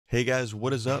Hey guys,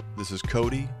 what is up? This is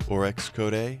Cody, or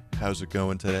xCodeh. How's it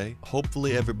going today?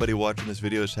 Hopefully everybody watching this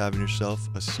video is having yourself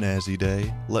a snazzy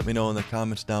day. Let me know in the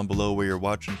comments down below where you're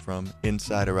watching from,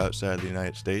 inside or outside of the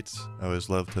United States. I always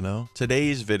love to know.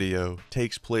 Today's video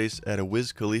takes place at a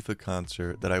Wiz Khalifa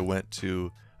concert that I went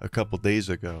to a couple days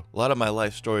ago. A lot of my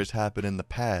life stories happened in the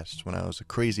past when I was a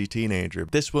crazy teenager.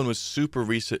 This one was super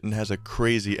recent and has a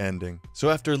crazy ending. So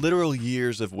after literal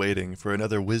years of waiting for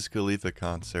another Wiz Khalifa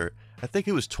concert, I think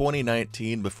it was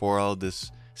 2019 before all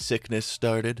this sickness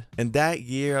started. And that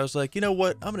year I was like, you know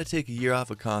what? I'm gonna take a year off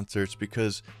of concerts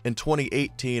because in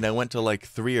 2018 I went to like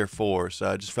 3 or 4, so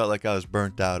I just felt like I was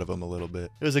burnt out of them a little bit.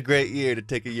 It was a great year to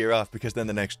take a year off because then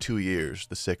the next 2 years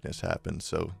the sickness happened,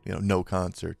 so you know, no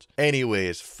concerts.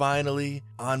 Anyways, finally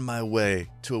on my way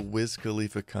to a Wiz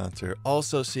Khalifa concert,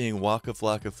 also seeing Waka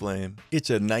Flocka Flame. It's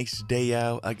a nice day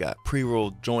out. I got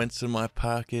pre-rolled joints in my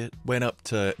pocket. Went up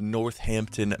to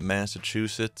Northampton,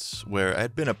 Massachusetts, where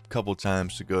I'd been a couple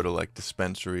times to go to like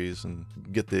dispensaries and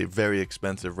get the very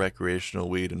expensive recreational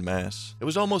weed in Mass. It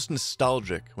was almost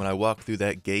nostalgic when I walked through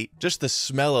that gate. Just the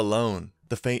smell alone.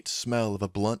 The faint smell of a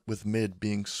blunt with mid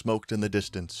being smoked in the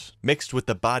distance, mixed with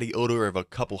the body odor of a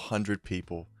couple hundred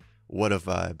people. What a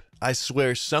vibe. I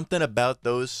swear something about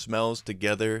those smells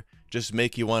together just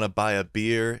make you want to buy a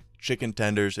beer, chicken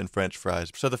tenders, and french fries.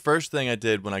 So the first thing I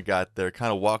did when I got there,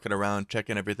 kind of walking around,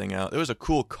 checking everything out, there was a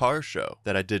cool car show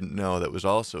that I didn't know that was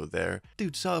also there.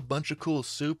 Dude, saw a bunch of cool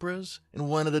Supras, and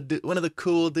one of the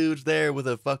cool dudes there with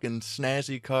a fucking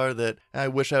snazzy car that I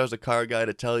wish I was a car guy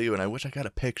to tell you, and I wish I got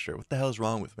a picture. What the hell's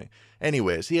wrong with me?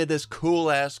 Anyways, he had this cool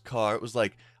ass car. It was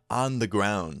like on the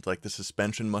ground. Like the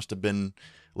suspension must have been...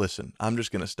 Listen, I'm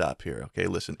just gonna stop here, okay?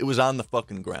 Listen, it was on the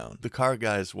fucking ground. The car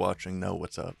guys watching know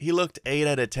what's up. He looked 8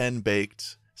 out of 10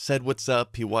 baked, said what's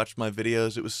up, he watched my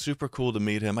videos. It was super cool to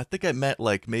meet him. I think I met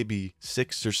like maybe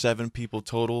 6 or 7 people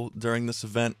total during this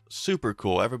event. Super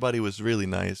cool. Everybody was really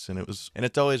nice, and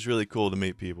it's always really cool to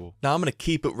meet people. Now I'm gonna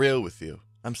keep it real with you.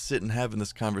 I'm sitting having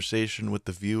this conversation with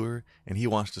the viewer, and he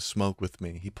wants to smoke with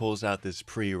me. He pulls out this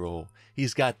pre-roll.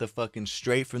 He's got the fucking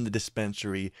straight from the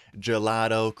dispensary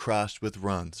gelato crossed with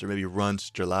runts, or maybe runts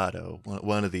gelato,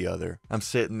 one or the other. I'm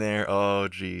sitting there, oh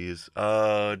geez,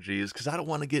 because I don't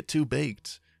want to get too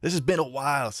baked. This has been a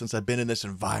while since I've been in this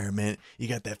environment. You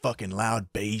got that fucking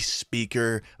loud bass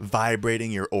speaker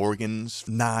vibrating your organs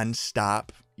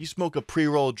non-stop. You smoke a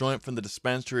pre-roll joint from the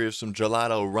dispensary of some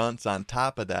gelato runts on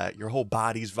top of that, your whole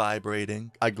body's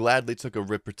vibrating. I gladly took a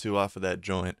rip or two off of that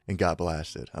joint and got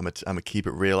blasted. I'm gonna keep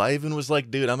it real. I even was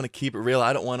like, dude, I'm gonna keep it real.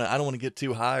 I don't wanna get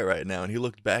too high right now. And he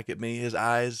looked back at me, his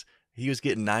eyes, he was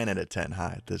getting 9 out of 10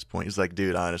 high at this point. He's like,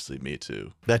 dude, honestly, me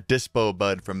too. That Dispo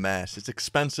bud from Mass, it's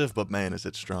expensive, but man, is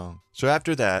it strong. So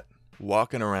after that,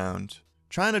 walking around,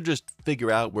 trying to just figure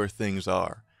out where things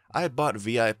are. I had bought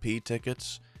VIP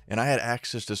tickets, and I had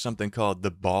access to something called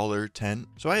the Baller Tent,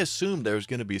 so I assumed there was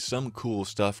going to be some cool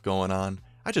stuff going on.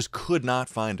 I just could not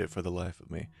find it for the life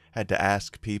of me. Had to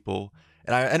ask people,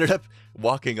 and I ended up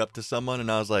walking up to someone,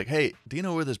 and I was like, hey, do you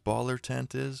know where this Baller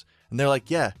Tent is? And they're like,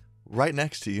 yeah, right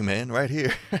next to you, man, right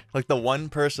here. Like the one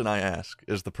person I ask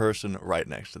is the person right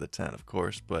next to the tent, of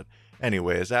course, but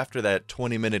anyways, after that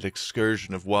 20-minute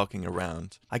excursion of walking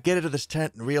around, I get into this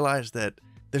tent and realize that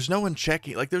there's no one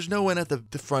checking, like there's no one at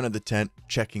the front of the tent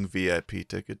checking VIP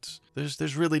tickets.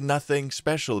 There's really nothing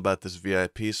special about this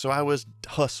VIP, so I was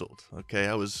hustled, okay?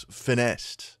 I was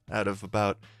finessed out of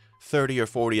about $30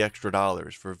 or $40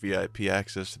 extra for VIP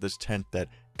access to this tent that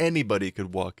anybody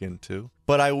could walk into.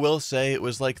 But I will say it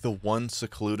was like the one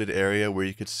secluded area where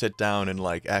you could sit down and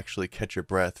like actually catch your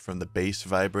breath from the bass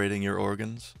vibrating your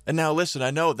organs. And now listen,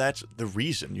 I know that's the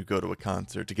reason you go to a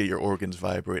concert, to get your organs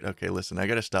vibrate. Okay, listen, I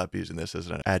gotta stop using this as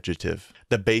an adjective.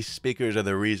 The bass speakers are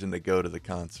the reason to go to the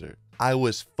concert. I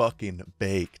was fucking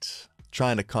baked.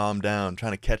 Trying to calm down,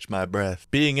 trying to catch my breath.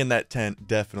 Being in that tent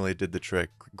definitely did the trick.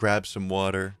 Grabbed some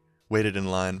water. Waited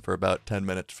in line for about 10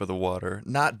 minutes for the water.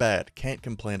 Not bad. Can't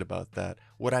complain about that.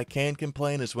 What I can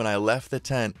complain is when I left the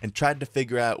tent and tried to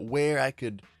figure out where I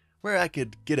could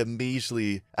get a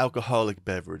measly alcoholic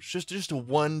beverage. Just a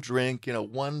one drink, you know,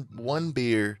 one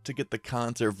beer to get the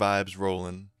concert vibes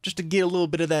rolling. Just to get a little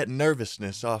bit of that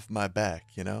nervousness off my back,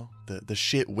 you know? The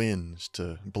shit winds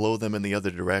to blow them in the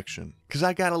other direction. 'Cause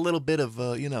I got a little bit of,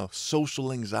 you know,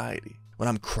 social anxiety. When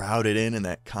I'm crowded in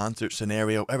that concert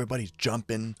scenario, everybody's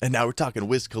jumping. And now we're talking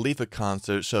Wiz Khalifa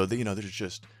concert, so you know, there's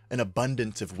just an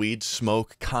abundance of weed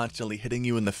smoke constantly hitting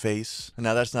you in the face. And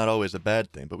now that's not always a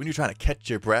bad thing, but when you're trying to catch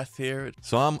your breath here,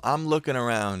 so I'm looking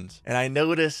around and I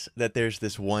notice that there's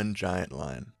this one giant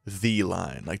line, the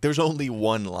line. Like there's only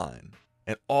one line.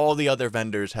 And all the other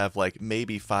vendors have like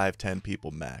maybe 5-10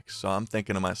 people max. So I'm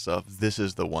thinking to myself, this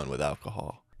is the one with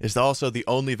alcohol. It's also the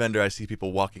only vendor I see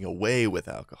people walking away with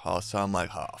alcohol. So I'm like,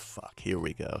 oh, fuck, here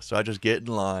we go. So I just get in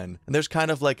line. And there's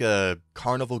kind of like a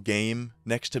carnival game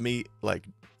next to me, like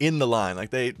in the line.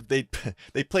 Like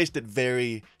they placed it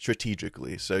very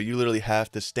strategically. So you literally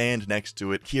have to stand next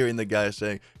to it, hearing the guy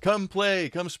saying, come play,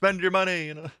 come spend your money,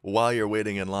 you know, while you're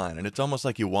waiting in line. And it's almost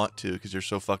like you want to because you're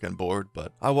so fucking bored.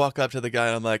 But I walk up to the guy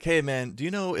and I'm like, hey man, do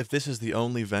you know if this is the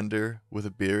only vendor with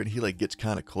a beer? And he like gets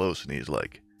kind of close and he's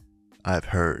like, I've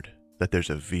heard that there's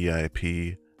a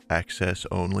VIP access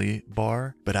only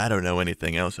bar, but I don't know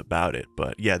anything else about it.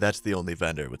 But yeah, that's the only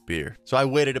vendor with beer. So I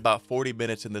waited about 40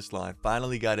 minutes in this line,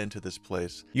 finally got into this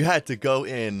place. You had to go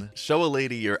in, show a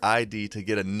lady your ID to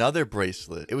get another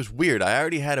bracelet. It was weird. I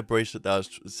already had a bracelet that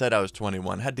said I was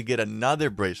 21, had to get another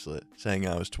bracelet saying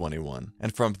I was 21.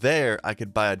 And from there, I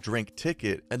could buy a drink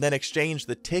ticket and then exchange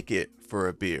the ticket for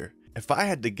a beer. If I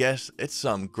had to guess, it's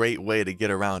some great way to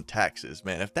get around taxes,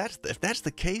 man. If that's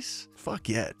the case, fuck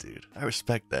yeah, dude. I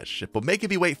respect that shit. But making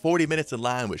me wait 40 minutes in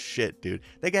line was shit, dude.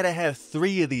 They gotta have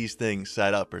 3 of these things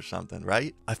set up or something,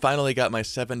 right? I finally got my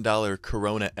 $7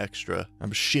 Corona Extra.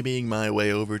 I'm shimmying my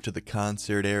way over to the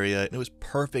concert area, and it was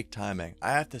perfect timing.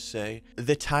 I have to say,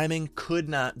 the timing could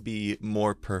not be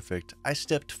more perfect. I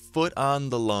stepped foot on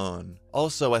the lawn.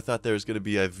 Also, I thought there was gonna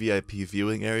be a VIP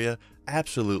viewing area.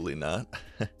 Absolutely not.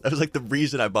 That was like the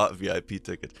reason I bought VIP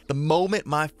tickets. The moment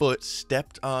my foot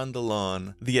stepped on the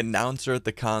lawn, the announcer at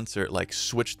the concert like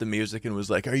switched the music and was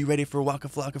like, are you ready for Waka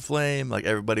Flocka Flame? Like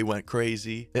everybody went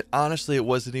crazy. And honestly, it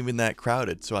wasn't even that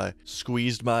crowded. So I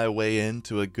squeezed my way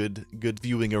into a good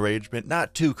viewing arrangement.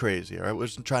 Not too crazy. I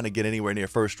wasn't trying to get anywhere near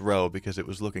first row because it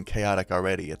was looking chaotic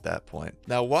already at that point.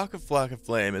 Now, Waka Flocka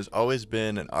Flame has always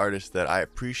been an artist that I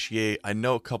appreciate. I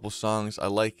know a couple songs. I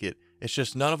like it. It's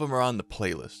just none of them are on the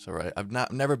playlist, all right? I've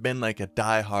never been like a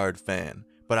die-hard fan,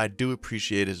 but I do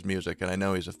appreciate his music, and I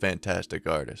know he's a fantastic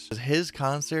artist. His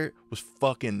concert was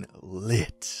fucking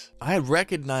lit. I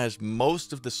recognized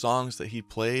most of the songs that he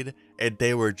played, and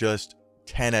they were just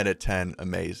 10 out of 10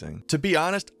 amazing. To be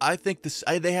honest, I think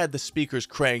they had the speakers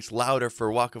cranked louder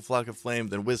for Waka Flocka Flame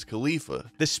than Wiz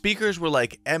Khalifa. The speakers were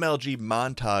like MLG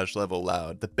montage level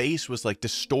loud. The bass was like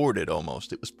distorted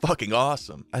almost. It was fucking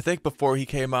awesome. I think before he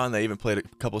came on, they even played a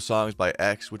couple songs by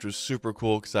X, which was super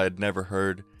cool because I had never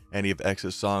heard any of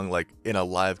X's song like in a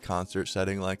live concert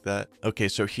setting like that. Okay,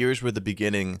 so here's where the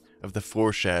beginning of the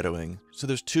foreshadowing. So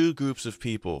there's 2 groups of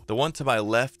people. The one to my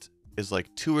left is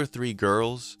like 2 or 3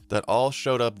 girls that all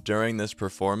showed up during this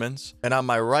performance. And on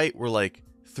my right were like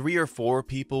 3 or 4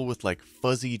 people with like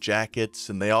fuzzy jackets,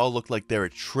 and they all looked like they were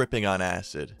tripping on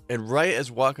acid. And right as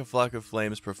Waka Flocka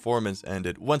Flame's performance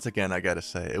ended, once again, I gotta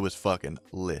say, it was fucking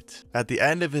lit. At the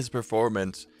end of his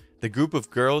performance, the group of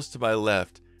girls to my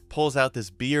left pulls out this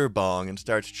beer bong and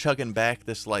starts chugging back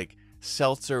this like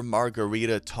seltzer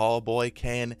margarita tall boy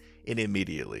can, and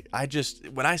immediately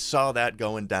when I saw that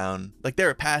going down, like they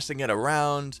were passing it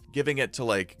around, giving it to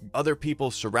like other people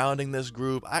surrounding this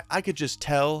group, I could just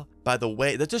tell by the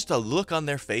way that just a look on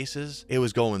their faces, it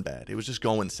was going bad. It was just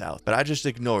going south. But I just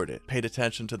ignored it, paid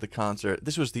attention to the concert.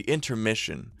 This was the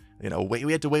intermission. You know,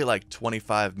 we had to wait like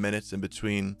 25 minutes in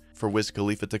between for Wiz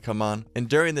Khalifa to come on. And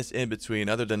during this in-between,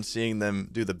 other than seeing them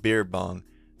do the beer bong,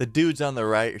 the dudes on the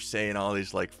right are saying all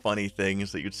these like funny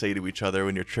things that you'd say to each other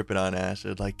when you're tripping on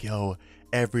acid, like, yo,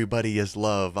 everybody is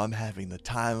love. I'm having the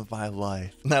time of my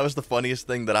life. And that was the funniest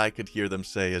thing that I could hear them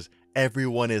say is,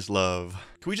 everyone is love.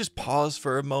 Can we just pause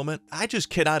for a moment? I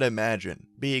just cannot imagine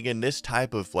being in this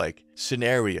type of like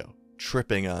scenario,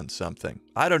 tripping on something.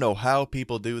 I don't know how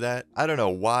people do that. I don't know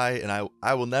why, and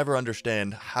I will never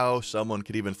understand how someone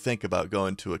could even think about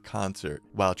going to a concert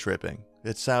while tripping.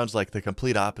 It sounds like the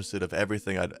complete opposite of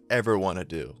everything I'd ever want to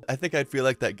do. I think I'd feel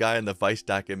like that guy in the Vice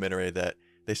documentary that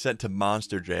they sent to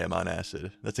Monster Jam on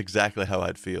acid. That's exactly how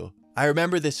I'd feel. I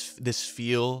remember this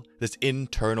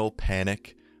internal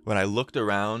panic when I looked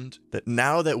around that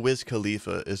now that Wiz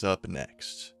Khalifa is up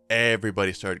next,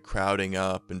 everybody started crowding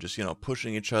up and just, you know,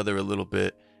 pushing each other a little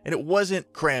bit. And it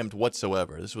wasn't crammed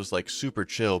whatsoever. This was like super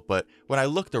chill. But when I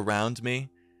looked around me,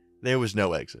 there was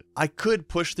no exit. I could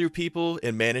push through people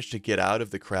and manage to get out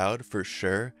of the crowd for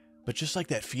sure, but just like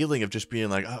that feeling of just being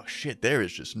like, oh shit, there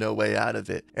is just no way out of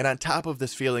it. And on top of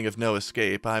this feeling of no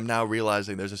escape, I'm now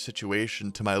realizing there's a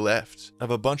situation to my left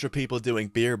of a bunch of people doing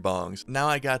beer bongs. Now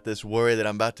I got this worry that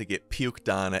I'm about to get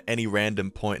puked on at any random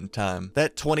point in time.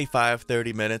 That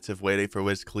 25-30 minutes of waiting for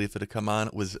Wiz Khalifa to come on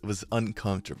was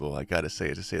uncomfortable, I gotta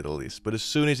say, to say the least. But as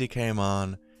soon as he came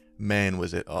on, man,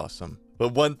 was it awesome.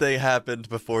 But one thing happened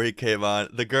before he came on.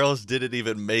 The girls didn't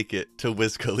even make it to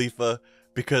Wiz Khalifa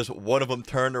because one of them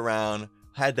turned around,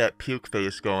 had that puke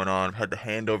face going on, had the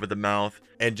hand over the mouth,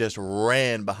 and just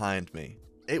ran behind me.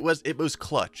 It was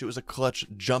clutch. It was a clutch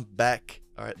jump back.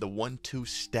 All right, the 1-2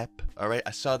 step. All right,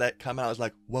 I saw that come out. I was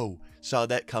like, whoa, saw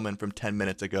that coming from 10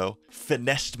 minutes ago.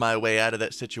 Finessed my way out of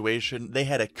that situation. They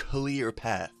had a clear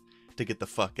path to get the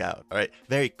fuck out. All right,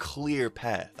 very clear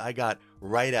path. I got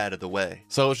right out of the way.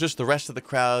 So it was just the rest of the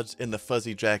crowds in the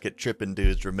fuzzy jacket tripping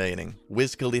dudes remaining.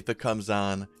 Wiz Khalifa comes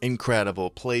on,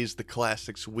 incredible, plays the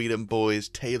classics, Weedham Boys,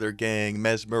 Taylor Gang,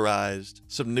 Mesmerized,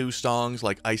 some new songs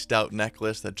like Iced Out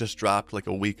Necklace that just dropped like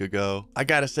a week ago. I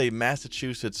gotta say,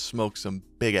 Massachusetts smoked some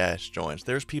big ass joints.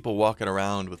 There's people walking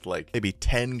around with like maybe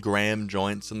 10-gram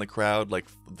joints in the crowd, like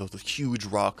the huge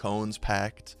raw cones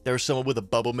packed. There was someone with a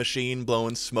bubble machine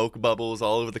blowing smoke bubbles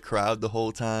all over the crowd the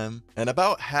whole time. And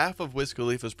about half of Wiz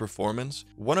Khalifa's performance,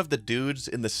 one of the dudes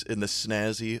in the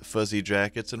snazzy fuzzy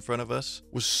jackets in front of us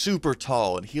was super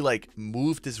tall, and he like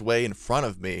moved his way in front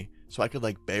of me so I could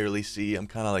like barely see. I'm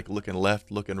kind of like looking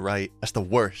left, looking right. That's the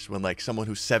worst, when like someone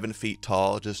who's 7 feet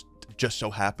tall just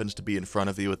so happens to be in front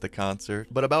of you at the concert.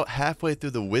 But about halfway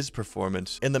through the Wiz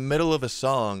performance, in the middle of a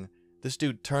song, this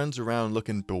dude turns around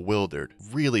looking bewildered,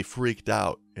 really freaked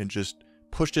out, and just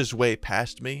pushed his way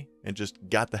past me and just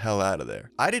got the hell out of there.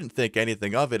 I didn't think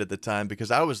anything of it at the time because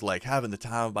I was like having the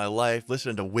time of my life,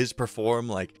 listening to Wiz perform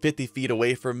like 50 feet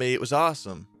away from me. It was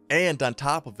awesome. And on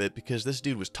top of it, because this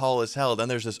dude was tall as hell, then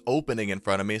there's this opening in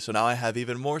front of me, so now I have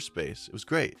even more space. It was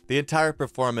great. The entire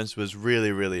performance was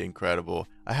really, really incredible.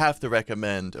 I have to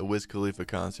recommend a Wiz Khalifa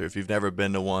concert if you've never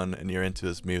been to one and you're into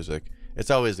his music.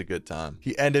 It's always a good time.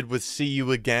 He ended with See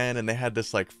You Again, and they had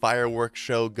this like fireworks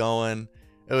show going.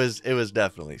 It was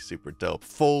definitely super dope.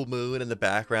 Full moon in the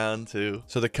background too.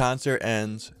 So the concert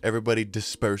ends, everybody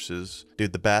disperses.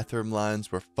 Dude, the bathroom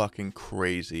lines were fucking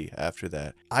crazy after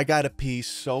that. I gotta pee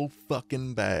so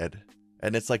fucking bad.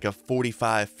 And it's like a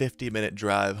 45-50 minute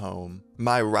drive home.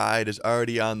 My ride is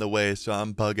already on the way, so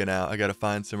I'm bugging out. I gotta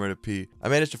find somewhere to pee. I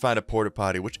managed to find a porta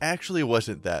potty, which actually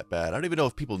wasn't that bad. I don't even know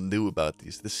if people knew about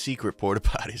these, the secret porta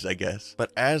potties, I guess.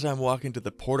 But as I'm walking to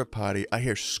the porta potty, I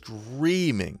hear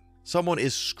screaming. Someone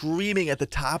is screaming at the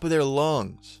top of their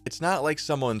lungs. It's not like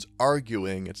someone's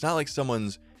arguing. It's not like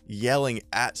someone's yelling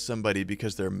at somebody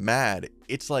because they're mad.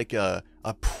 It's like a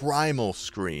primal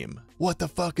scream. What the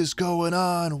fuck is going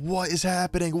on? What is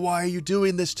happening? Why are you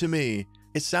doing this to me?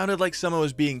 It sounded like someone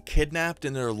was being kidnapped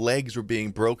and their legs were being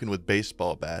broken with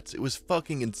baseball bats. It was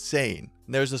fucking insane.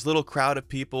 And there was this little crowd of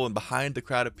people, and behind the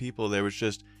crowd of people there was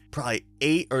just probably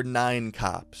 8 or 9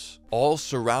 cops all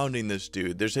surrounding this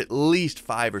dude. There's at least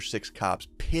 5 or 6 cops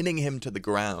pinning him to the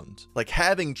ground, like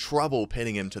having trouble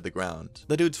pinning him to the ground.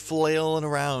 The dude's flailing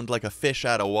around like a fish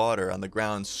out of water on the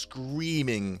ground,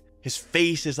 screaming. His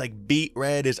face is like beet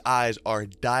red. His eyes are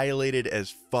dilated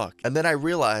as fuck. And then I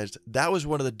realized that was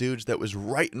one of the dudes that was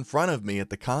right in front of me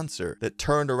at the concert that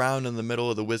turned around in the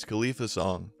middle of the Wiz Khalifa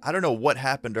song. I don't know what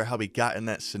happened or how he got in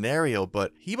that scenario,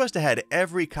 but he must have had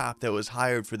every cop that was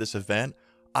hired for this event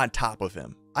on top of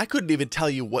him. I couldn't even tell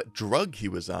you what drug he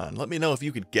was on. Let me know if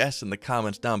you could guess in the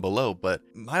comments down below, but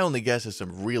my only guess is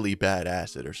some really bad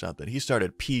acid or something. He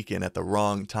started peaking at the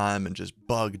wrong time and just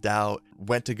bugged out,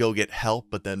 went to go get help,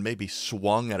 but then maybe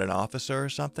swung at an officer or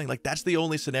something. Like, that's the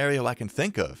only scenario I can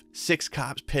think of. 6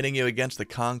 cops pinning you against the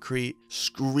concrete,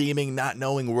 screaming, not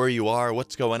knowing where you are,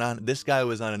 what's going on. This guy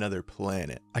was on another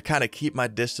planet. I kind of keep my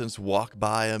distance, walk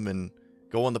by him, and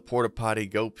go on the porta potty,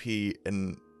 go pee,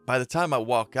 and by the time I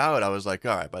walk out, I was like,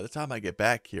 all right, by the time I get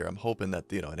back here, I'm hoping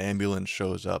that, an ambulance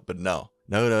shows up. But no.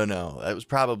 It was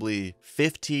probably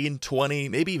 15, 20,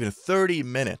 maybe even 30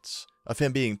 minutes of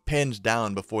him being pinned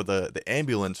down before the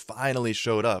ambulance finally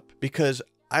showed up, because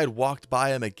I had walked by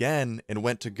him again and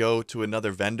went to go to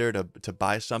another vendor to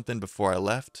buy something before I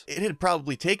left. It had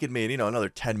probably taken me, another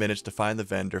 10 minutes to find the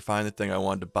vendor, find the thing I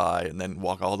wanted to buy, and then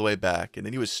walk all the way back. And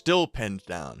then he was still pinned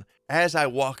down. As I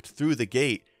walked through the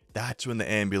gate, that's when the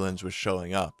ambulance was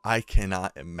showing up. I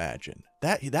cannot imagine.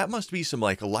 That must be some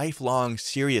like lifelong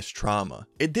serious trauma.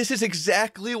 And this is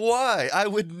exactly why I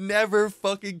would never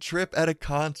fucking trip at a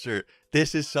concert.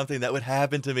 This is something that would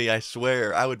happen to me, I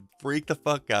swear. I would freak the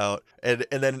fuck out and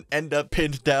then end up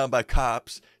pinned down by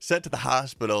cops, sent to the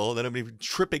hospital, then I'm gonna be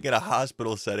tripping in a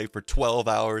hospital setting for 12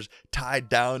 hours, tied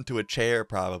down to a chair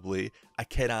probably. I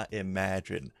cannot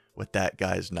imagine what that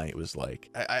guy's night was like.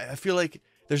 I feel like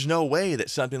there's no way that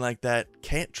something like that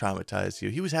can't traumatize you.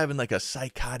 He was having like a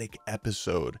psychotic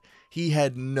episode. He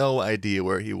had no idea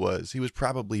where he was. He was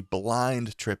probably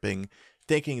blind tripping,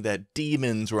 thinking that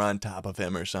demons were on top of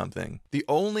him or something. The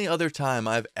only other time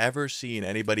I've ever seen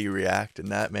anybody react in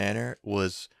that manner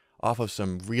was off of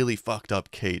some really fucked up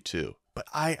K2. But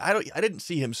I didn't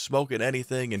see him smoking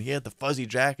anything, and he had the fuzzy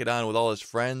jacket on with all his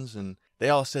friends, and they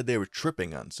all said they were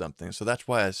tripping on something, so that's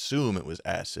why I assume it was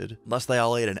acid. Unless they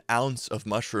all ate an ounce of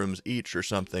mushrooms each or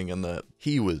something, and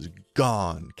he was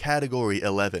gone. Category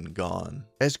 11 gone.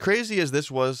 As crazy as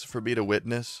this was for me to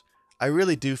witness, I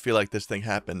really do feel like this thing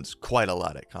happens quite a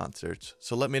lot at concerts.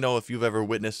 So let me know if you've ever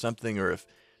witnessed something, or if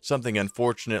something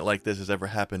unfortunate like this has ever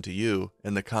happened to you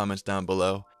in the comments down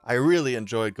below. I really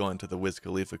enjoyed going to the Wiz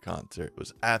Khalifa concert. It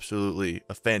was absolutely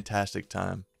a fantastic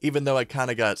time, even though I kind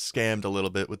of got scammed a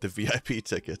little bit with the VIP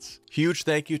tickets. Huge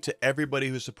thank you to everybody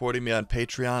who's supporting me on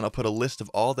Patreon. I'll put a list of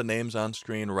all the names on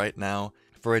screen right now.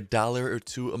 For $1 or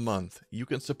 $2 a month, you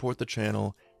can support the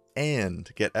channel and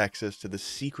get access to the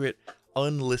secret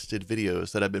unlisted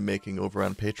videos that I've been making over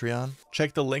on Patreon.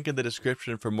 Check the link in the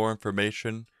description for more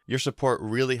information. Your support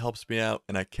really helps me out,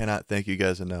 and I cannot thank you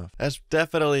guys enough. That's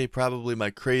definitely probably my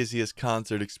craziest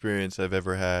concert experience I've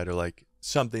ever had, or like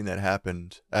something that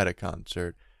happened at a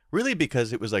concert. Really,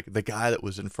 because it was like the guy that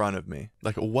was in front of me.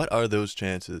 Like, what are those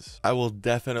chances? I will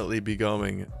definitely be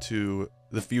going to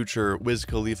the future Wiz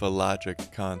Khalifa Logic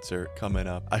concert coming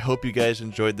up. I hope you guys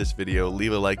enjoyed this video.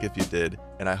 Leave a like if you did,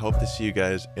 and I hope to see you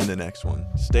guys in the next one.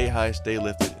 Stay high, stay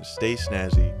lifted, and stay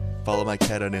snazzy. Follow my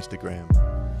cat on Instagram.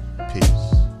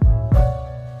 Peace.